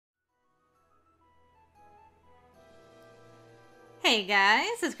Hey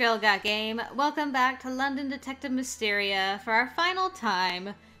guys, it's GirlGotGame. Welcome back to London Detective Mysteria for our final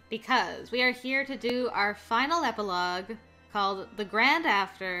time, because we are here to do our final epilogue called The Grand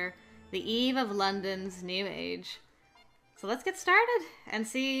After, the Eve of London's New Age. So let's get started and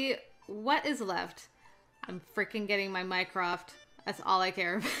see what is left. I'm freaking getting my Mycroft. That's all I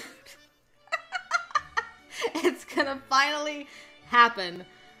care about. It's gonna finally happen,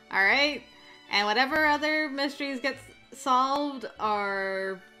 alright? And whatever other mysteries get solved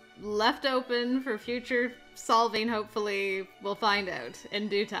are left open for future solving, hopefully. We'll find out in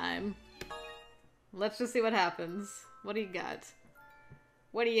due time. Let's just see what happens. What do you got?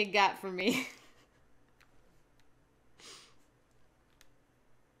 What do you got for me?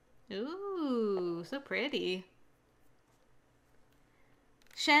 Ooh, so pretty.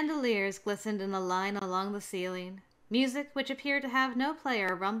 Chandeliers glistened in a line along the ceiling. Music, which appeared to have no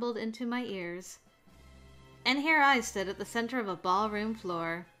player, rumbled into my ears. And here I stood at the center of a ballroom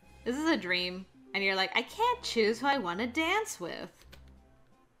floor. This is a dream. And you're like, I can't choose who I want to dance with.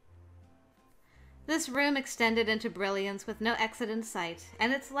 This room extended into brilliance with no exit in sight,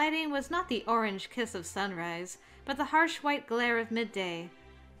 and its lighting was not the orange kiss of sunrise, but the harsh white glare of midday.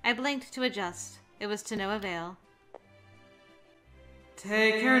 I blinked to adjust. It was to no avail.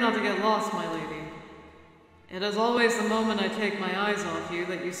 Take care not to get lost, my lady. It is always the moment I take my eyes off you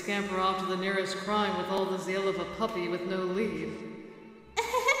that you scamper off to the nearest crime with all the zeal of a puppy with no lead.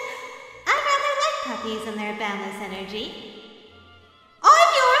 I rather like puppies and their boundless energy.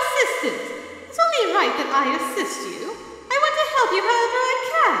 I'm your assistant. It's only right that I assist you. I want to help you however I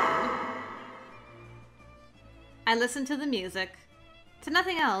can. I listened to the music, to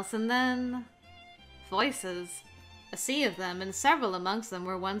nothing else, and then... voices. A sea of them, and several amongst them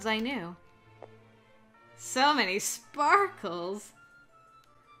were ones I knew. So many sparkles.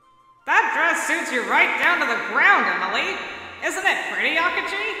 That dress suits you right down to the ground, Emily. Isn't it pretty,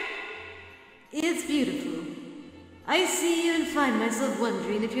 Akachi? It's beautiful. I see you and find myself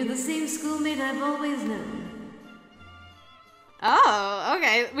wondering if you're the same schoolmate I've always known. Oh,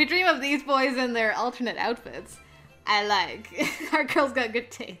 okay. We dream of these boys in their alternate outfits. I like. Our girl's got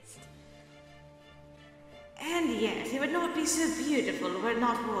good taste. And yet, it would not be so beautiful were it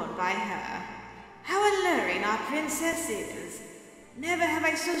not worn by her. How alluring our princess is. Never have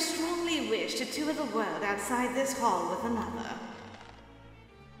I so strongly wished to tour the world outside this hall with another.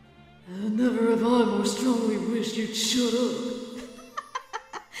 Never have I more strongly wished you'd shut up.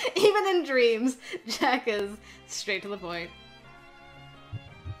 Even in dreams, Jack is straight to the point.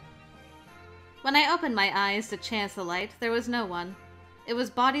 When I opened my eyes to chance the light, there was no one. It was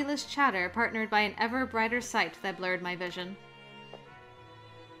bodiless chatter partnered by an ever brighter sight that blurred my vision.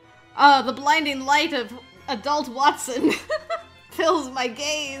 Oh, the blinding light of adult Watson fills my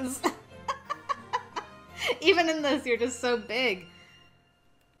gaze. Even in this, you're just so big.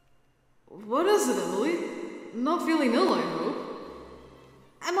 What is it, Emily? Not feeling ill, I hope.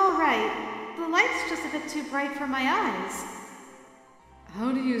 I'm alright. The light's just a bit too bright for my eyes.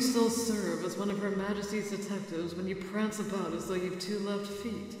 How do you still serve as one of Her Majesty's detectives when you prance about as though you've two left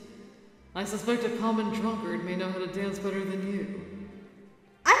feet? I suspect a common drunkard may know how to dance better than you.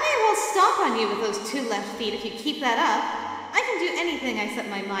 I may well stomp on you with those two left feet if you keep that up. I can do anything I set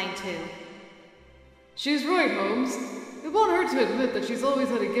my mind to. She's right, Holmes. It won't hurt to admit that she's always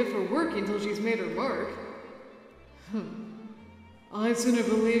had a gift for working till she's made her mark. I'd sooner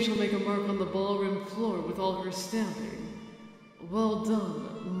believe she'll make a mark on the ballroom floor with all her stamping. Well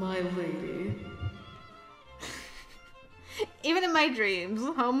done, my lady. Even in my dreams,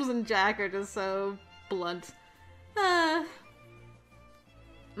 Holmes and Jack are just so blunt.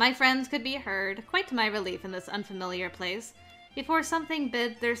 My friends could be heard, quite to my relief in this unfamiliar place, before something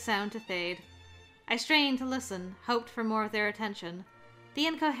bid their sound to fade. I strained to listen, hoped for more of their attention. The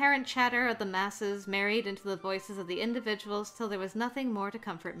incoherent chatter of the masses married into the voices of the individuals till there was nothing more to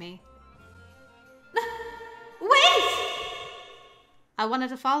comfort me. Wait! I wanted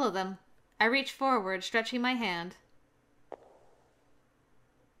to follow them. I reached forward, stretching my hand.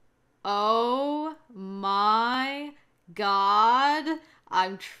 Oh my God.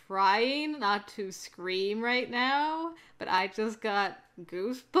 I'm trying not to scream right now, but I just got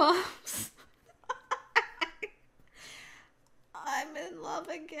goosebumps. I'm in love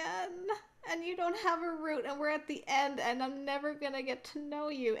again. And you don't have a root, and we're at the end, and I'm never gonna get to know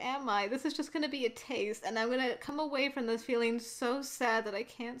you, am I? This is just gonna be a taste, and I'm gonna come away from this feeling so sad that I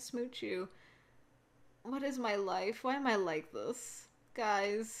can't smooch you. What is my life? Why am I like this?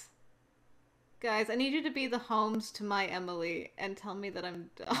 Guys. Guys, I need you to be the Holmes to my Emily, and tell me that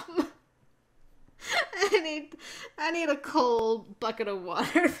I'm dumb. I need a cold bucket of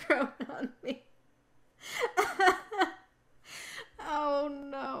water thrown on me.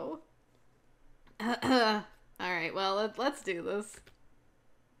 let's do this.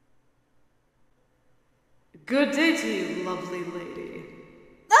 Good day to you, lovely lady.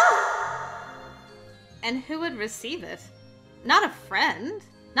 And who would receive it? Not a friend,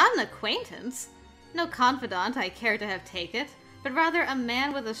 not an acquaintance, no confidant I care to have take it, but rather a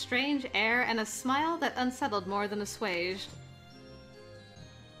man with a strange air and a smile that unsettled more than assuaged.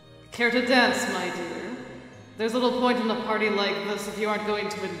 Care to dance, my dear? There's little point in a party like this if you aren't going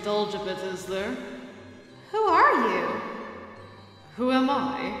to indulge a bit, is there? Who are you? Who am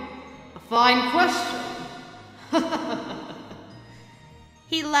I? A fine question.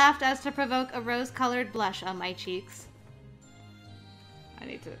 He laughed as to provoke a rose-colored blush on my cheeks. I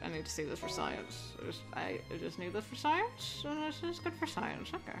need to see this for science. I just need this for science, and this is good for science.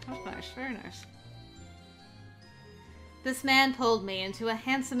 Okay, that's nice, very nice. This man pulled me into a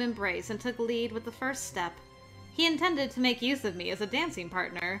handsome embrace and took lead with the first step. He intended to make use of me as a dancing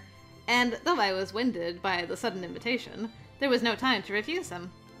partner, and though I was winded by the sudden invitation, there was no time to refuse him.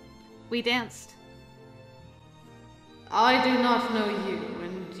 We danced. I do not know you,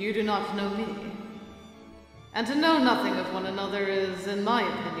 and you do not know me. And to know nothing of one another is, in my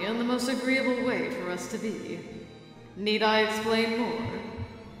opinion, the most agreeable way for us to be. Need I explain more?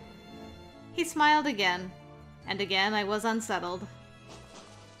 He smiled again, and again I was unsettled.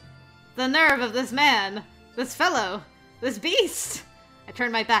 The nerve of this man! This fellow! This beast! I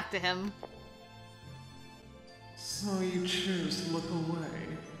turned my back to him. So you choose to look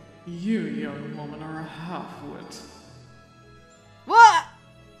away. You, young woman, are a half-wit. What?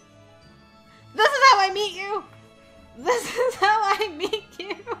 This is how I meet you! This is how I meet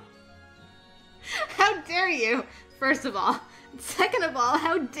you! How dare you, first of all. Second of all,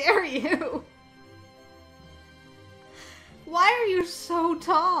 how dare you? Why are you so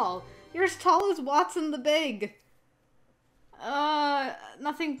tall? You're as tall as Watson the Big.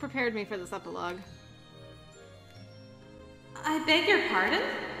 Nothing prepared me for this epilogue. I beg your pardon?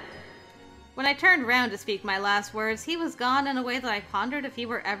 When I turned round to speak my last words, he was gone in a way that I pondered if he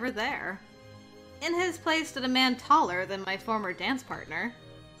were ever there. In his place stood a man taller than my former dance partner.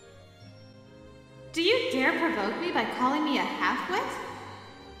 Do you dare provoke me by calling me a half-wit?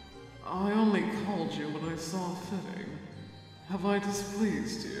 I only called you what I saw fitting. Have I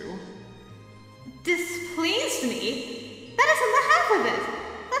displeased you? Displeased me? That isn't the half of it.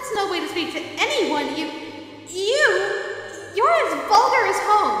 That's no way to speak to anyone. You're as vulgar as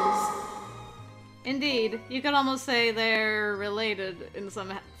Holmes. Indeed, you could almost say they're related in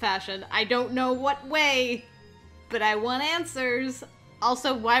some fashion. I don't know what way, but I want answers.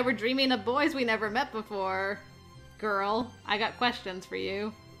 Also, why we're dreaming of boys we never met before. Girl, I got questions for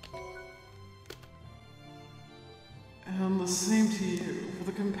you. And the same to you, for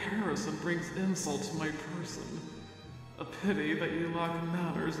the comparison brings insult to my person. A pity that you lack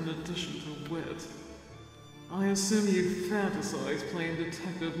manners in addition to wit. I assume you fantasize playing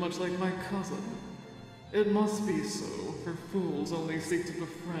detective much like my cousin. It must be so, for fools only seek to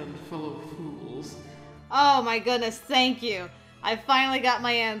befriend fellow fools. Oh my goodness, thank you. I finally got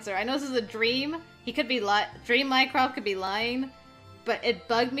my answer. I know this is a dream. He could be Dream Mycroft could be lying, but it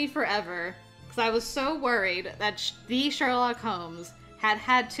bugged me forever because I was so worried that the Sherlock Holmes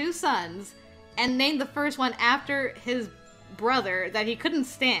had two sons and named the first one after his brother that he couldn't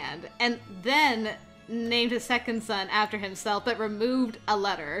stand, and then named his second son after himself, but removed a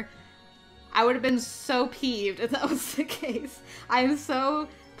letter. I would have been so peeved if that was the case. I am so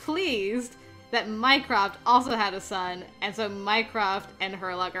pleased that Mycroft also had a son, and so Mycroft and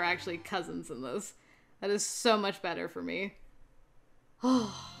Herlock are actually cousins in this. That is so much better for me.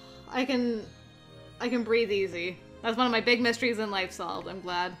 Oh, I can breathe easy. That's one of my big mysteries in life solved. I'm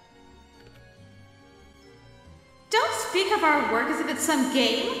glad. Don't speak of our work as if it's some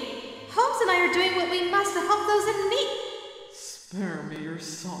game. Holmes and I are doing what we must to help those in need. Spare me your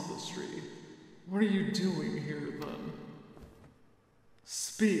sophistry. What are you doing here, then?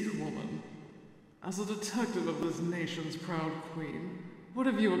 Speak, woman. As a detective of this nation's proud queen, what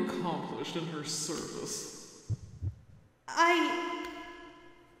have you accomplished in her service?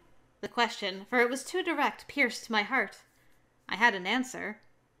 The question, for it was too direct, pierced my heart. I had an answer.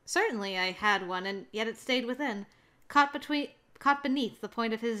 Certainly I had one, and yet it stayed within, caught beneath the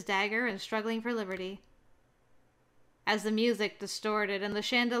point of his dagger and struggling for liberty. As the music distorted and the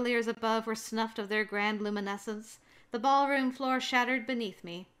chandeliers above were snuffed of their grand luminescence, the ballroom floor shattered beneath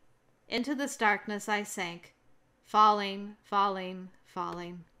me. Into this darkness I sank, falling, falling,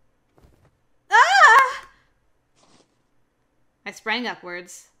 falling. Ah! I sprang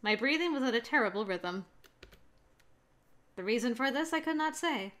upwards. My breathing was at a terrible rhythm. The reason for this I could not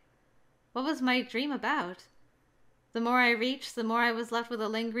say. What was my dream about? The more I reached, the more I was left with a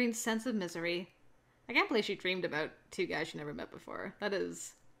lingering sense of misery. I can't believe she dreamed about two guys she never met before. That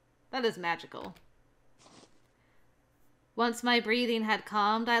is magical. Once my breathing had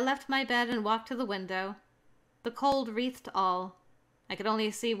calmed, I left my bed and walked to the window. The cold wreathed all. I could only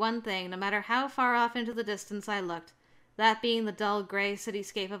see one thing, no matter how far off into the distance I looked, that being the dull grey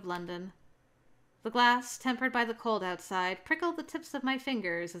cityscape of London. The glass, tempered by the cold outside, prickled the tips of my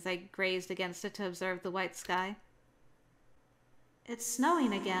fingers as I grazed against it to observe the white sky. It's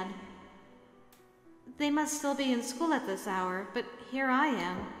snowing again. They must still be in school at this hour, but here I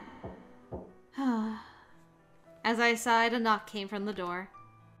am. As I sighed, a knock came from the door.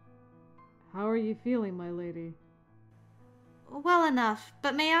 How are you feeling, my lady? Well enough,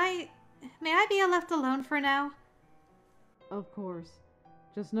 but may I be left alone for now? Of course.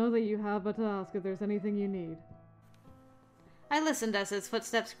 Just know that you have but to ask if there's anything you need. I listened as his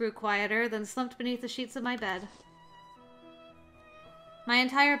footsteps grew quieter, then slumped beneath the sheets of my bed. My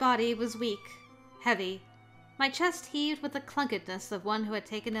entire body was weak, heavy. My chest heaved with the clunkedness of one who had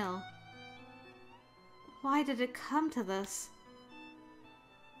taken ill. Why did it come to this?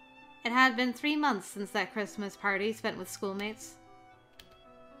 It had been 3 months since that Christmas party spent with schoolmates.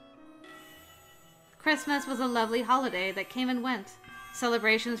 Christmas was a lovely holiday that came and went.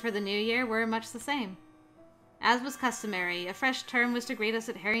 Celebrations for the new year were much the same. As was customary, a fresh term was to greet us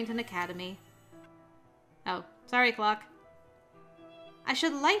at Harrington Academy. Oh, sorry, clock. I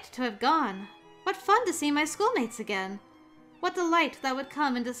should like to have gone. What fun to see my schoolmates again. What delight that would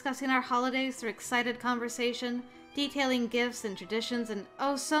come in discussing our holidays through excited conversation, detailing gifts and traditions, and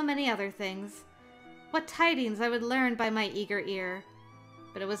oh, so many other things. What tidings I would learn by my eager ear.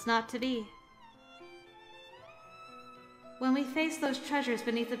 But it was not to be. When we faced those treasures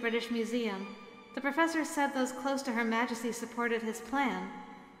beneath the British Museum, the professor said those close to Her Majesty supported his plan.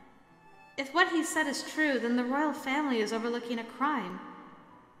 If what he said is true, then the royal family is overlooking a crime.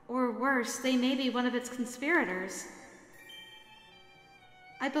 Or worse, they may be one of its conspirators.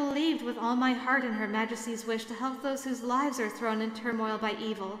 I believed with all my heart in Her Majesty's wish to help those whose lives are thrown in turmoil by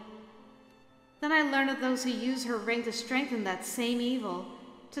evil. Then I learned of those who use her ring to strengthen that same evil,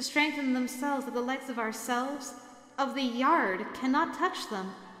 to strengthen themselves that the likes of ourselves, of the Yard, cannot touch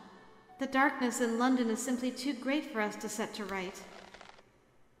them. The darkness in London is simply too great for us to set to right.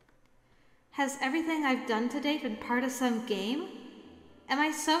 Has everything I've done to date been part of some game? Am I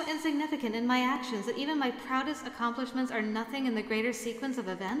so insignificant in my actions that even my proudest accomplishments are nothing in the greater sequence of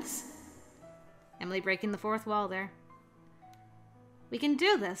events? Emily breaking the fourth wall there. We can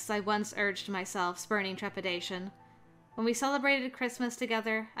do this, I once urged myself, spurning trepidation. When we celebrated Christmas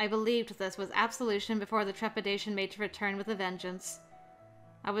together, I believed this was absolution before the trepidation made to return with a vengeance.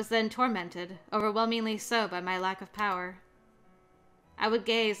 I was then tormented, overwhelmingly so by my lack of power. I would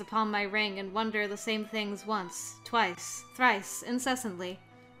gaze upon my ring and wonder the same things once, twice, thrice, incessantly.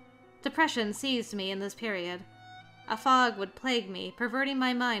 Depression seized me in this period. A fog would plague me, perverting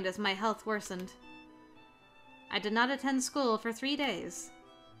my mind as my health worsened. I did not attend school for 3 days.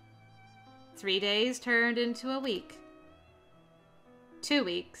 3 days turned into a week. 2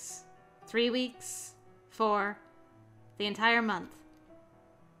 weeks. 3 weeks. 4. The entire month.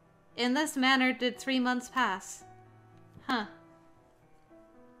 In this manner did 3 months pass.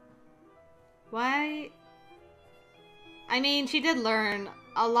 Why? I mean, she did learn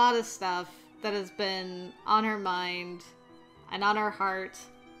a lot of stuff that has been on her mind and on her heart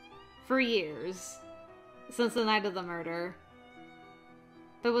for years, since the night of the murder.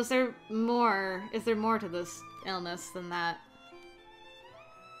 But was there more? Is there more to this illness than that?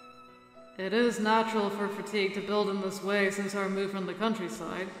 It is natural for fatigue to build in this way since our move from the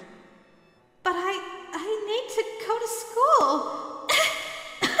countryside. But I need to go to school.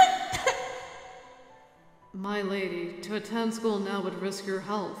 My lady, to attend school now would risk your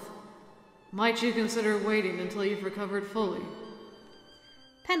health. Might you consider waiting until you've recovered fully?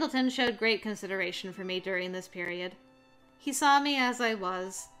 Pendleton showed great consideration for me during this period. He saw me as I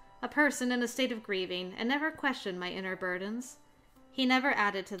was, a person in a state of grieving, and never questioned my inner burdens. He never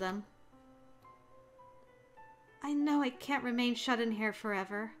added to them. I know I can't remain shut in here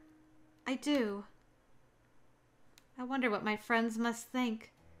forever. I do. I wonder what my friends must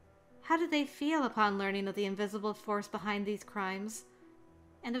think. How do they feel upon learning of the invisible force behind these crimes?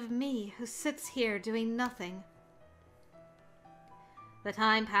 And of me, who sits here doing nothing? The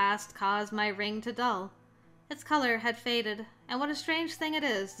time past caused my ring to dull. Its color had faded, and what a strange thing it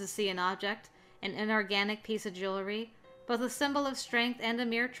is to see an object, an inorganic piece of jewelry, both a symbol of strength and a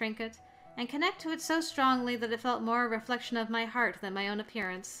mere trinket, and connect to it so strongly that it felt more a reflection of my heart than my own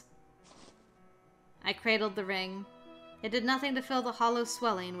appearance. I cradled the ring. It did nothing to fill the hollow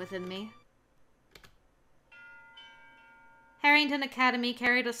swelling within me. Harrington Academy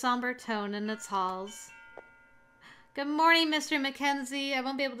carried a somber tone in its halls. Good morning, Mr. Mackenzie. I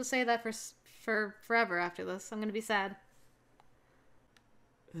won't be able to say that for forever after this. I'm going to be sad.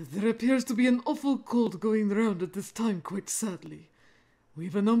 There appears to be an awful cold going round at this time, quite sadly.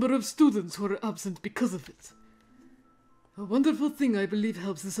 We've a number of students who are absent because of it. A wonderful thing I believe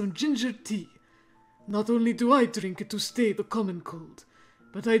helps is some ginger tea. Not only do I drink it to stay the common cold,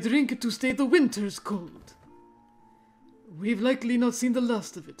 but I drink it to stay the winter's cold. We've likely not seen the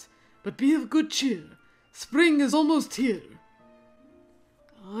last of it, but be of good cheer. Spring is almost here.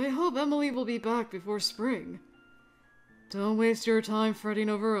 I hope Emily will be back before spring. Don't waste your time fretting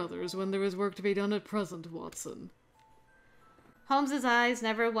over others when there is work to be done at present, Watson. Holmes's eyes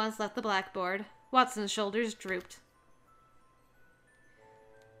never once left the blackboard. Watson's shoulders drooped.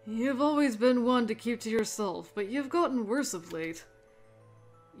 You've always been one to keep to yourself, but you've gotten worse of late.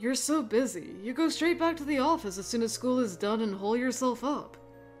 You're so busy, you go straight back to the office as soon as school is done and hole yourself up.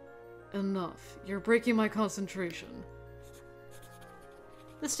 Enough. You're breaking my concentration.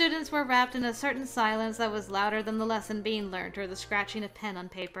 The students were wrapped in a certain silence that was louder than the lesson being learnt or the scratching of pen on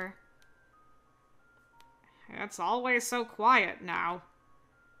paper. It's always so quiet now.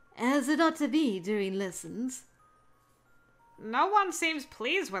 As it ought to be during lessons. No one seems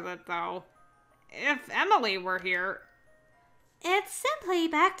pleased with it, though. If Emily were here... It's simply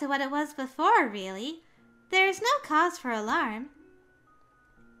back to what it was before, really. There's no cause for alarm.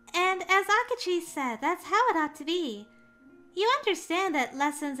 And as Akachi said, that's how it ought to be. You understand that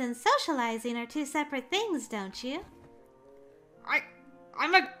lessons and socializing are two separate things, don't you?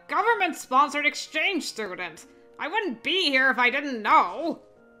 I'm a government-sponsored exchange student. I wouldn't be here if I didn't know.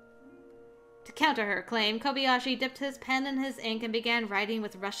 To counter her claim, Kobayashi dipped his pen in his ink and began writing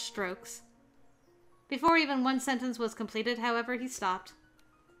with rushed strokes. Before even one sentence was completed, however, he stopped.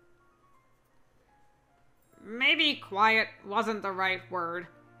 Maybe quiet wasn't the right word.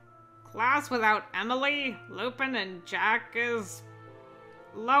 Class without Emily, Lupin, and Jack is...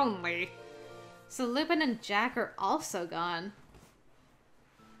 lonely. So Lupin and Jack are also gone.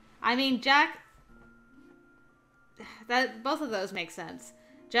 I mean, Jack... both of those make sense.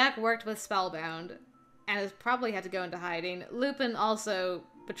 Jack worked with Spellbound and has probably had to go into hiding. Lupin also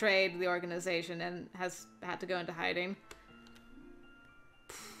betrayed the organization and has had to go into hiding.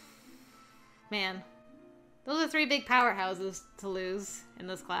 Man, those are three big powerhouses to lose in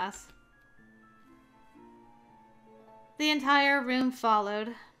this class. The entire room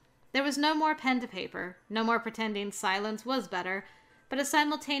followed. There was no more pen to paper, no more pretending silence was better, but a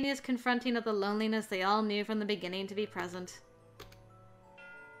simultaneous confronting of the loneliness they all knew from the beginning to be present.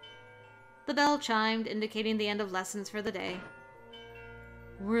 The bell chimed, indicating the end of lessons for the day.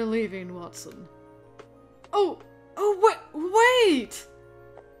 We're leaving, Watson. Wait!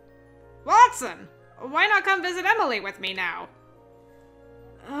 Watson! Why not come visit Emily with me now?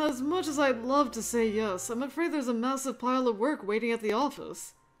 As much as I'd love to say yes, I'm afraid there's a massive pile of work waiting at the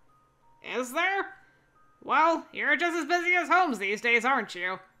office. Is there? Well, you're just as busy as Holmes these days, aren't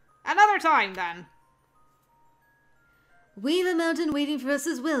you? Another time, then. We've a mountain waiting for us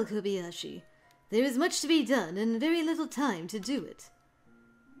as well, Kobayashi. There is much to be done and very little time to do it.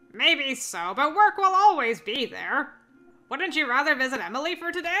 Maybe so, but work will always be there. Wouldn't you rather visit Emily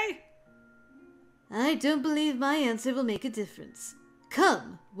for today? I don't believe my answer will make a difference.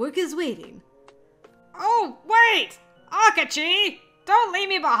 Come, work is waiting. Oh, wait! Akachi! Don't leave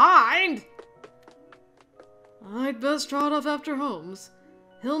me behind! I'd best trot off after Holmes.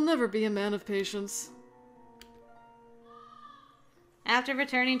 He'll never be a man of patience. After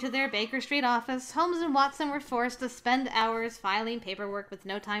returning to their Baker Street office, Holmes and Watson were forced to spend hours filing paperwork with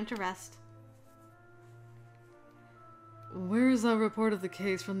no time to rest. Where's that report of the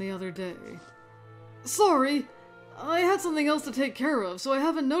case from the other day? Sorry! I had something else to take care of, so I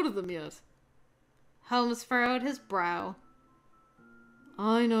haven't noted them yet. Holmes furrowed his brow.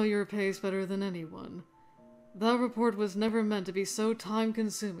 I know your pace better than anyone. That report was never meant to be so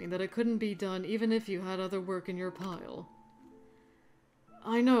time-consuming that it couldn't be done even if you had other work in your pile.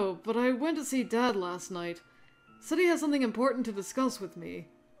 I know, but I went to see Dad last night. Said he had something important to discuss with me.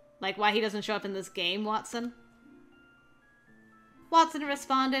 Like why he doesn't show up in this game, Watson? Watson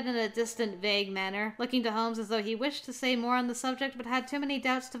responded in a distant, vague manner, looking to Holmes as though he wished to say more on the subject but had too many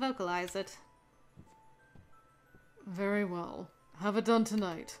doubts to vocalize it. Very well. Have it done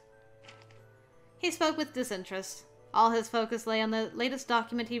tonight. He spoke with disinterest. All his focus lay on the latest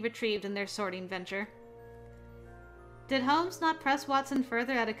document he retrieved in their sorting venture. Did Holmes not press Watson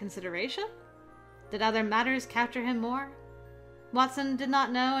further out of consideration? Did other matters capture him more? Watson did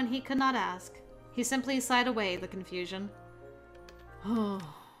not know, and he could not ask. He simply sighed away the confusion.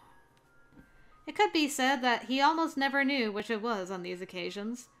 It could be said that he almost never knew which it was on these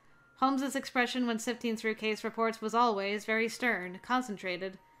occasions. Holmes's expression when sifting through case reports was always very stern,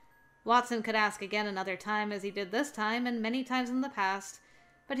 concentrated. Watson could ask again another time, as he did this time and many times in the past,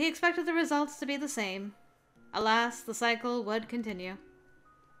 but he expected the results to be the same. Alas, the cycle would continue.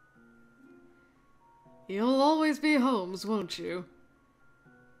 You'll always be Holmes, won't you?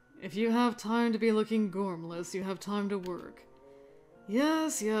 If you have time to be looking gormless, you have time to work.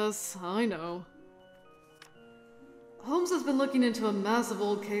 Yes, I know. Holmes has been looking into a mass of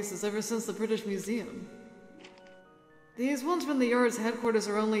old cases ever since the British Museum. These ones from the Yard's headquarters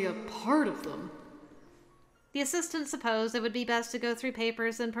are only a part of them. The assistant supposed it would be best to go through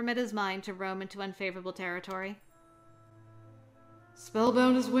papers and permit his mind to roam into unfavorable territory.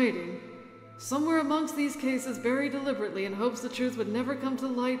 Spellbound is waiting. Somewhere amongst these cases, buried deliberately in hopes the truth would never come to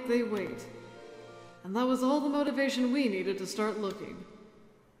light, they wait. And that was all the motivation we needed to start looking.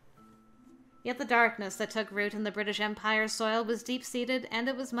 Yet the darkness that took root in the British Empire's soil was deep-seated, and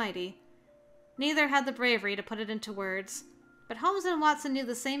it was mighty. Neither had the bravery to put it into words, but Holmes and Watson knew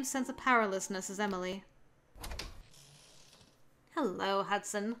the same sense of powerlessness as Emily. Hello,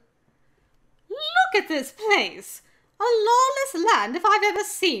 Hudson. Look at this place! A lawless land if I've ever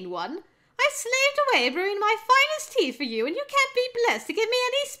seen one. I slaved away brewing my finest tea for you, and you can't be blessed to give me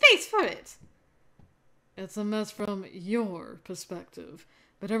any space for it. It's a mess from your perspective,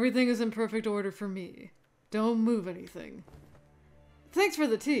 but everything is in perfect order for me. Don't move anything. Thanks for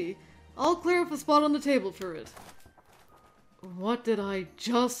the tea. I'll clear up a spot on the table for it. What did I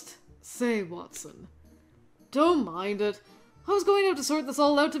just say, Watson? Don't mind it. I was going to have to sort this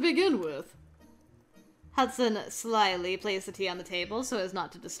all out to begin with. Hudson slyly placed the tea on the table so as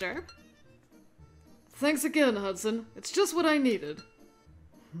not to disturb. Thanks again, Hudson. It's just what I needed.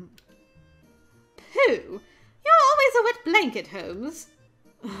 Pooh! You're always a wet blanket, Holmes.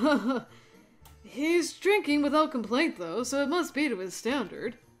 He's drinking without complaint, though, so it must be to his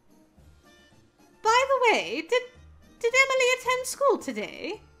standard. By the way, did Emily attend school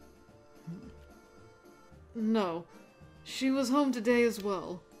today? No. She was home today as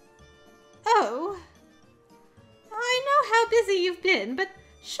well. Oh. I know how busy you've been, but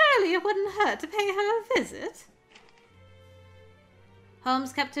surely it wouldn't hurt to pay her a visit.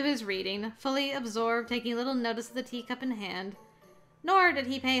 Holmes kept to his reading, fully absorbed, taking little notice of the teacup in hand. Nor did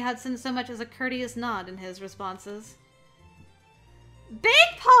he pay Hudson so much as a courteous nod in his responses. Beg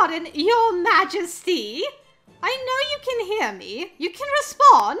pardon, Your Majesty! I know you can hear me. You can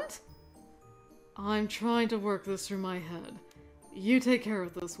respond. I'm trying to work this through my head. You take care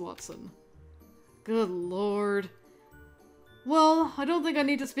of this, Watson. Good Lord. Well, I don't think I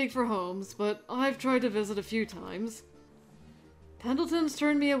need to speak for Holmes, but I've tried to visit a few times. Pendleton's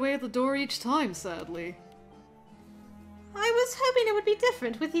turned me away at the door each time, sadly. I was hoping it would be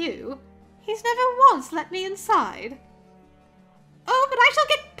different with you. He's never once let me inside. Oh, but I shall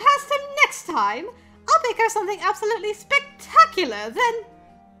get past him next time. I'll make her something absolutely spectacular, then...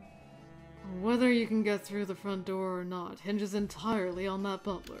 Whether you can get through the front door or not hinges entirely on that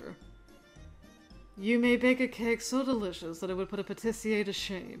butler. You may bake a cake so delicious that it would put a patissier to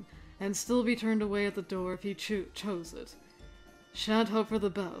shame, and still be turned away at the door if he chose it. Shan't hope for the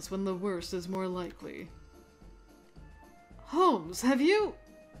best when the worst is more likely. Holmes, have you...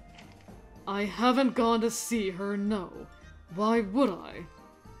 I haven't gone to see her, no. Why would I?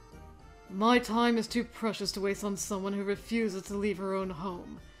 My time is too precious to waste on someone who refuses to leave her own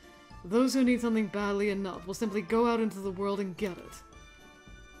home. Those who need something badly enough will simply go out into the world and get it.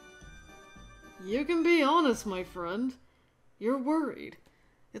 You can be honest, my friend. You're worried.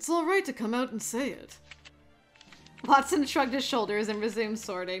 It's all right to come out and say it. Watson shrugged his shoulders and resumed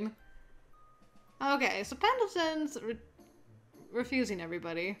sorting. Okay, so Pendleton's refusing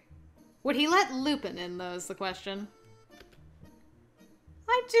everybody. Would he let Lupin in, though, is the question.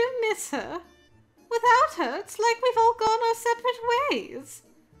 I do miss her. Without her, it's like we've all gone our separate ways.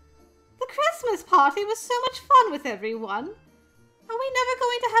 The Christmas party was so much fun with everyone. Are we never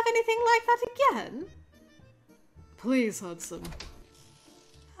going to have anything like that again? Please, Hudson.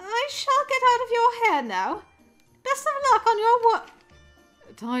 I shall get out of your hair now. Best of luck on your work.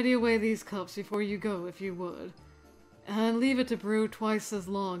 Tidy away these cups before you go, if you would. And leave it to brew twice as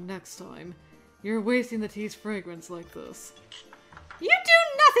long next time. You're wasting the tea's fragrance like this. You do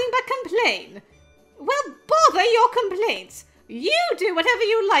nothing but complain. Well, bother your complaints. You do whatever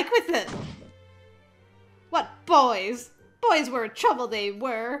you like with them. What boys? Boys were trouble, they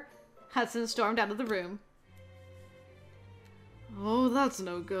were. Hudson stormed out of the room. Oh, that's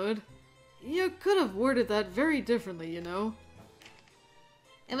no good. You could have worded that very differently, you know.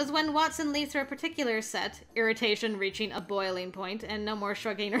 It was when Watson leafed through a particular set, irritation reaching a boiling point and no more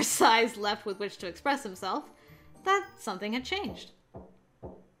shrugging or sighs left with which to express himself, that something had changed.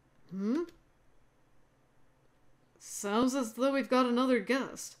 Sounds as though we've got another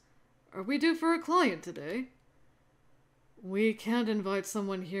guest. Are we due for a client today? We can't invite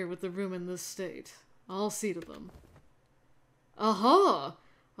someone here with the room in this state. I'll see to them. Aha!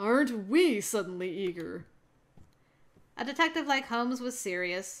 Aren't we suddenly eager? A detective like Holmes was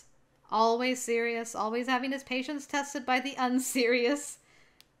serious, always having his patience tested by the unserious.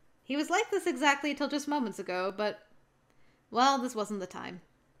 He was like this exactly till just moments ago, but, well, this wasn't the time.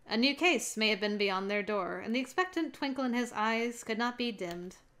 A new case may have been beyond their door, and the expectant twinkle in his eyes could not be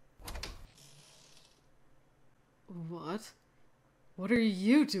dimmed. What? What are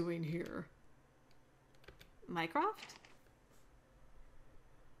you doing here? Mycroft?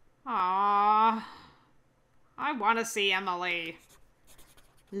 Aww. I want to see Emily.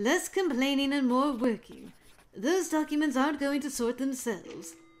 Less complaining and more working. Those documents aren't going to sort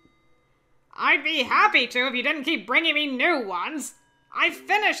themselves. I'd be happy to if you didn't keep bringing me new ones. I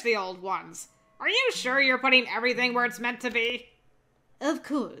finished the old ones. Are you sure you're putting everything where it's meant to be? Of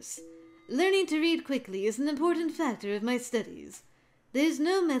course. Learning to read quickly is an important factor of my studies. There's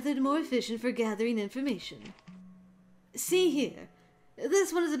no method more efficient for gathering information. See here.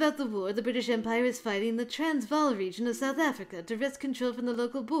 This one is about the war the British Empire is fighting in the Transvaal region of South Africa to wrest control from the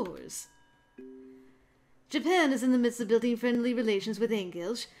local Boers. Japan is in the midst of building friendly relations with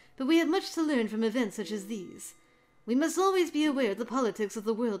Engelsch, but we have much to learn from events such as these. We must always be aware of the politics of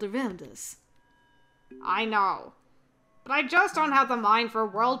the world around us. I know. But I just don't have the mind for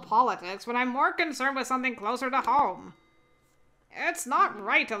world politics when I'm more concerned with something closer to home. It's not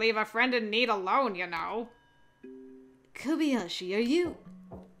right to leave a friend in need alone, you know. Kobayashi, are you...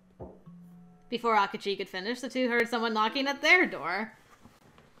 Before Akachi could finish, the two heard someone knocking at their door.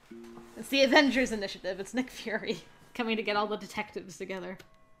 It's the Avengers Initiative. It's Nick Fury coming to get all the detectives together.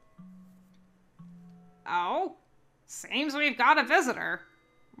 Oh? Seems we've got a visitor.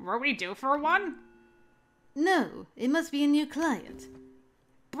 Were we due for one? No, it must be a new client.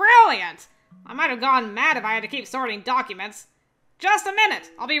 Brilliant! I might have gone mad if I had to keep sorting documents. Just a minute!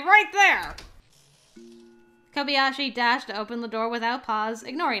 I'll be right there! Kobayashi dashed to open the door without pause,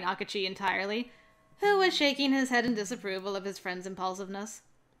 ignoring Akachi entirely, who was shaking his head in disapproval of his friend's impulsiveness.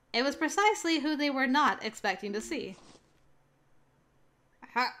 It was precisely who they were not expecting to see.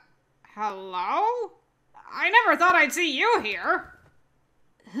 Hello? I never thought I'd see you here.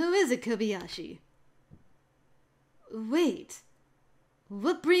 Who is it, Kobayashi? Wait.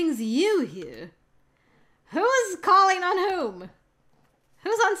 What brings you here? Who's calling on whom?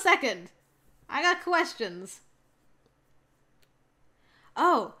 Who's on second? I got questions.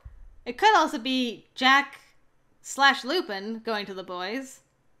 Oh, it could also be Jack/Lupin going to the boys.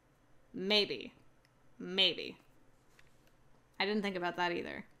 Maybe. I didn't think about that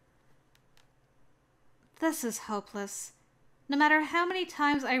either. This is hopeless. No matter how many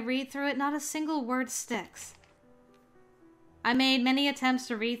times I read through it, not a single word sticks. I made many attempts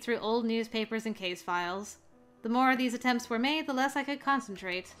to read through old newspapers and case files. The more these attempts were made, the less I could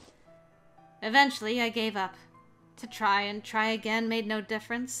concentrate. Eventually, I gave up. To try and try again made no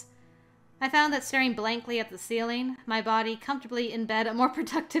difference. I found that staring blankly at the ceiling, my body comfortably in bed, a more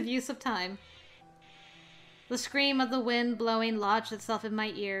productive use of time. The scream of the wind blowing lodged itself in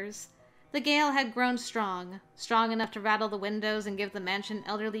my ears. The gale had grown strong enough to rattle the windows and give the mansion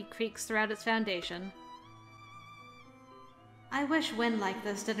elderly creaks throughout its foundation. I wish wind like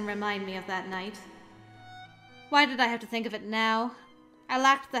this didn't remind me of that night. Why did I have to think of it now? I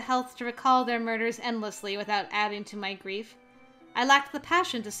lacked the health to recall their murders endlessly without adding to my grief. I lacked the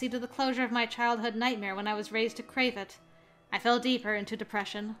passion to see to the closure of my childhood nightmare when I was raised to crave it. I fell deeper into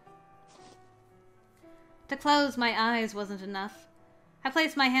depression. To close my eyes wasn't enough. I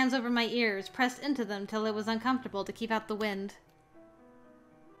placed my hands over my ears, pressed into them till it was uncomfortable to keep out the wind.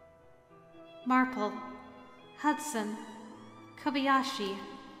 Marple, Hudson, Kobayashi,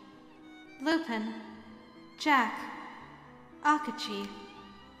 Lupin, Jack, Akachi,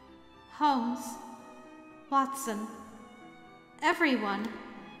 Holmes, Watson, everyone.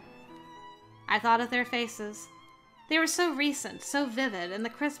 I thought of their faces. They were so recent, so vivid, and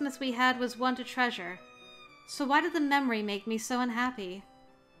the Christmas we had was one to treasure. So why did the memory make me so unhappy?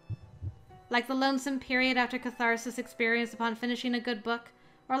 Like the lonesome period after catharsis experienced upon finishing a good book,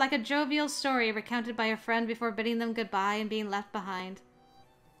 or like a jovial story recounted by a friend before bidding them goodbye and being left behind.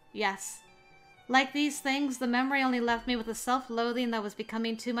 Yes. Like these things, the memory only left me with a self-loathing that was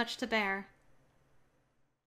becoming too much to bear.